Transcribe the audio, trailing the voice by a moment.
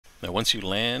Now once you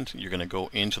land, you're going to go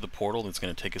into the portal that's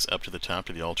going to take us up to the top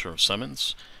to the altar of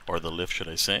summons, or the lift should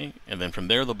I say, and then from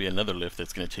there there'll be another lift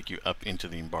that's going to take you up into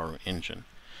the Imbaru engine.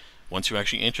 Once you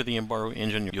actually enter the Imbaru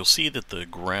engine, you'll see that the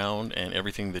ground and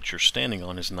everything that you're standing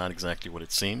on is not exactly what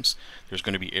it seems. There's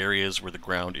going to be areas where the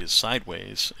ground is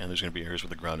sideways, and there's going to be areas where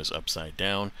the ground is upside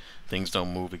down. Things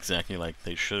don't move exactly like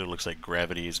they should. It looks like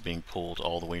gravity is being pulled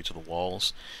all the way to the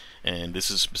walls. And this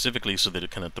is specifically so that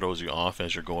it kind of throws you off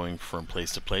as you're going from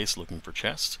place to place looking for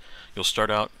chests. You'll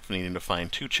start out needing to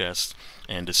find 2 chests,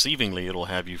 and deceivingly it'll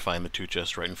have you find the 2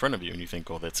 chests right in front of you, and you think,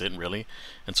 oh, that's it, really?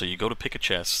 And so you go to pick a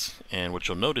chest, and what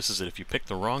you'll notice is that if you pick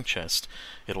the wrong chest,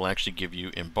 it'll actually give you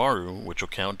Imbaru, which will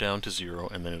count down to 0,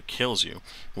 and then it kills you,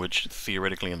 which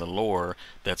theoretically in the lore,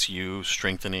 that's you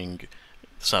strengthening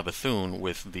Savathun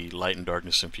with the light and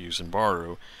darkness infused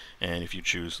Imbaru, and if you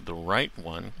choose the right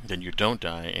one, then you don't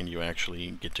die and you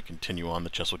actually get to continue on. The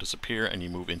chest will disappear and you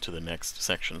move into the next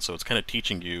section. So it's kind of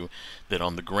teaching you that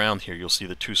on the ground here you'll see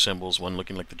the 2 symbols, one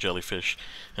looking like the jellyfish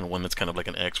and one that's kind of like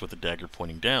an X with a dagger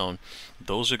pointing down.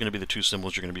 Those are going to be the 2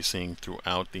 symbols you're going to be seeing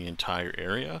throughout the entire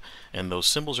area, and those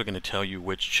symbols are going to tell you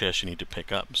which chest you need to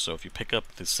pick up. So if you pick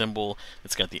up the symbol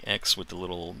that's got the X with the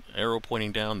little arrow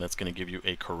pointing down, that's going to give you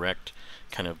a correct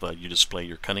kind of you display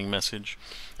your cunning message.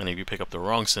 And if you pick up the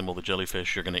wrong symbol, the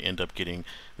jellyfish, you're going to end up getting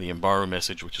the Imbaru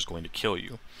message, which is going to kill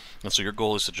you. And so your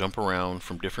goal is to jump around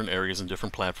from different areas and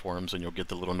different platforms, and you'll get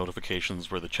the little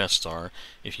notifications where the chests are.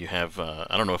 If you have,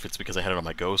 I don't know if it's because I had it on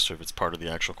my ghost or if it's part of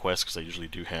the actual quest, because I usually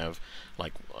do have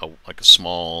like a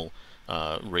small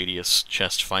radius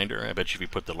chest finder. I bet you if you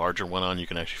put the larger one on, you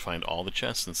can actually find all the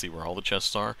chests and see where all the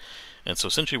chests are. And so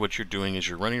essentially what you're doing is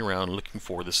you're running around looking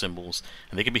for the symbols,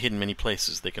 and they can be hidden many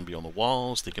places. They can be on the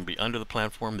walls, they can be under the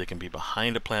platform, they can be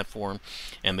behind a platform,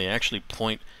 and they actually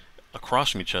point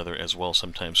across from each other as well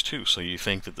sometimes too. So you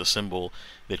think that the symbol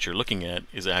that you're looking at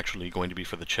is actually going to be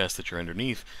for the chest that you're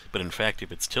underneath, but in fact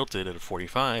if it's tilted at a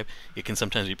 45, it can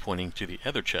sometimes be pointing to the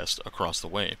other chest across the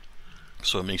way.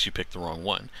 So it makes you pick the wrong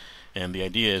one. And the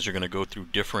idea is you're going to go through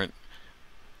different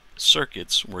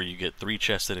circuits where you get 3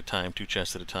 chests at a time, 2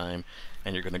 chests at a time,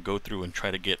 and you're going to go through and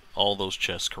try to get all those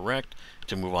chests correct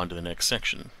to move on to the next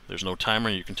section. There's no timer,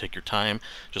 you can take your time,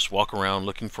 just walk around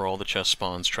looking for all the chest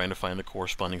spawns, trying to find the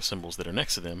corresponding symbols that are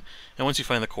next to them, and once you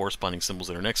find the corresponding symbols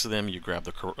that are next to them, you grab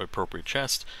the appropriate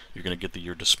chest, you're going to get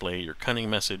your display, your cunning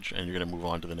message, and you're going to move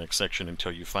on to the next section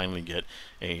until you finally get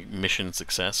a mission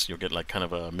success. You'll get like kind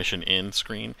of a mission end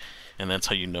screen, and that's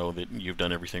how you know that you've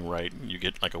done everything right. You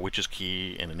get like a witch's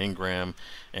key and an engram,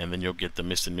 and then you'll get the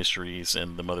Mist and Mysteries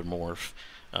and the Mother Morph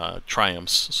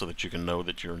triumphs, so that you can know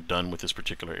that you're done with this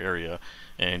particular area,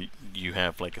 and you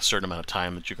have like a certain amount of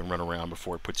time that you can run around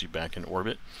before it puts you back in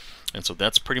orbit. And so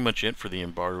that's pretty much it for the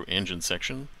Imbaru engine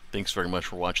section. Thanks very much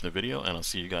for watching the video, and I'll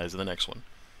see you guys in the next one.